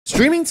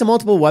Streaming to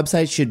multiple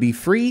websites should be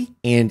free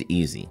and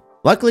easy.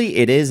 Luckily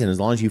it is, and as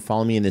long as you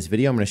follow me in this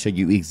video, I'm going to show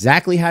you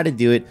exactly how to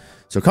do it.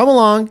 So come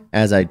along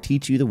as I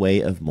teach you the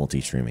way of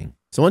multi-streaming.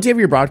 So once you have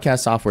your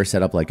broadcast software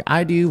set up like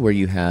I do, where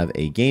you have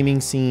a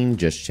gaming scene,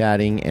 just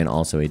chatting, and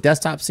also a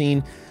desktop scene,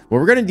 what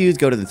we're going to do is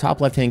go to the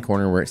top left-hand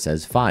corner where it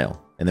says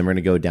File, and then we're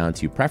going to go down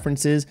to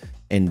Preferences,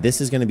 and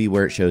this is going to be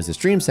where it shows the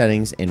stream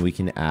settings, and we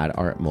can add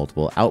our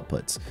multiple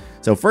outputs.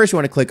 So first you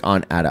want to click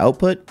on Add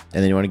Output,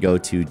 and then you want to go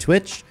to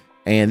Twitch.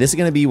 And this is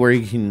going to be where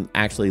you can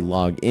actually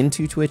log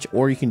into Twitch,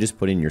 or you can just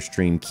put in your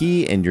stream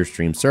key and your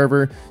stream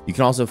server. You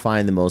can also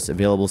find the most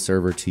available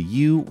server to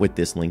you with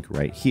this link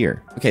right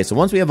here. Okay, so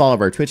once we have all of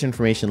our Twitch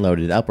information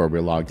loaded up or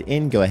we're logged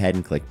in, go ahead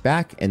and click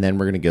back, and then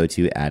we're going to go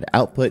to Add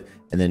Output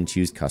and then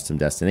choose Custom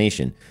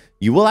Destination.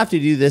 You will have to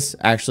do this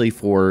actually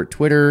for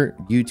Twitter,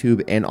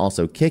 YouTube, and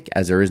also Kick,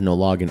 as there is no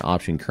login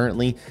option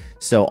currently.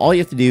 So all you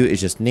have to do is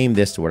just name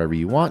this to whatever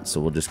you want.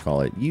 So we'll just call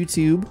it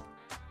YouTube.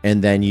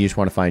 And then you just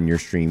want to find your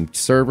stream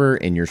server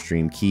and your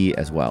stream key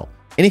as well.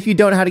 And if you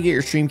don't know how to get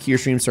your stream key or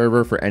stream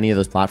server for any of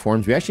those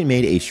platforms, we actually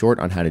made a short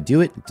on how to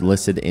do it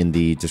listed in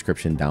the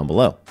description down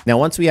below. Now,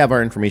 once we have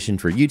our information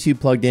for YouTube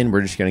plugged in,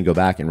 we're just going to go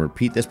back and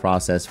repeat this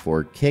process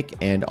for Kick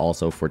and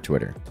also for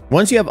Twitter.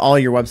 Once you have all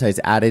your websites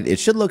added, it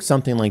should look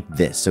something like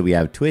this. So we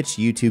have Twitch,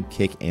 YouTube,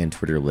 Kick, and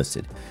Twitter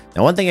listed.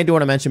 Now, one thing I do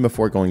want to mention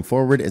before going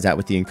forward is that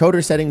with the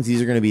encoder settings,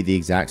 these are going to be the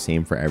exact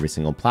same for every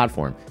single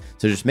platform.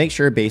 So just make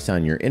sure based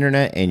on your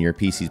internet and your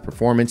PC's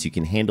performance, you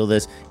can handle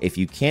this. If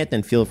you can't,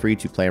 then feel free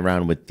to play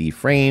around with the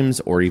frames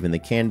or even the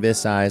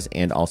canvas size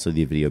and also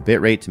the video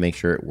bitrate to make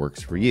sure it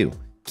works for you.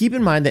 Keep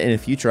in mind that in a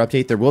future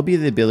update, there will be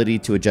the ability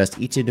to adjust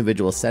each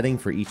individual setting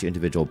for each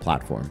individual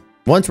platform.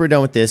 Once we're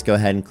done with this, go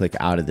ahead and click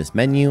out of this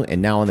menu.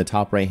 And now on the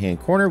top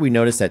right-hand corner, we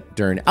notice that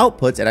during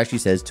outputs, it actually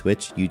says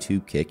Twitch,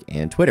 YouTube, Kick,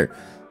 and Twitter.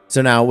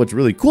 So now what's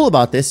really cool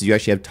about this is you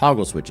actually have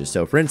toggle switches.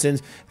 So for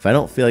instance, if I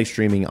don't feel like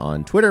streaming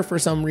on Twitter for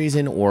some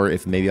reason, or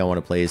if maybe I want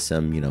to play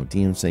some,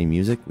 DMC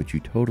music, which you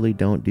totally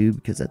don't do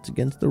because that's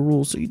against the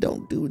rules. So you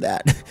don't do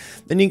that.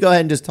 Then you go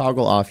ahead and just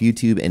toggle off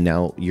YouTube, and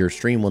now your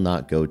stream will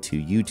not go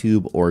to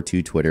YouTube or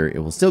to Twitter. It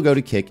will still go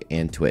to Kick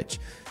and Twitch.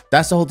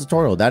 That's the whole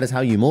tutorial. That is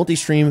how you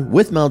multi-stream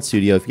with Meld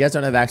Studio. If you guys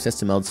don't have access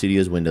to Meld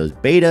Studio's Windows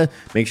Beta,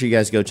 make sure you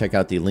guys go check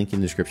out the link in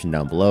the description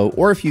down below.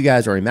 Or if you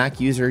guys are a Mac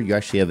user, you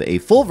actually have a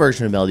full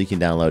version of Meld you can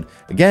download.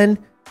 Again,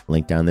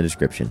 link down in the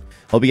description.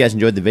 Hope you guys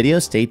enjoyed the video.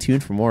 Stay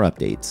tuned for more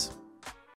updates.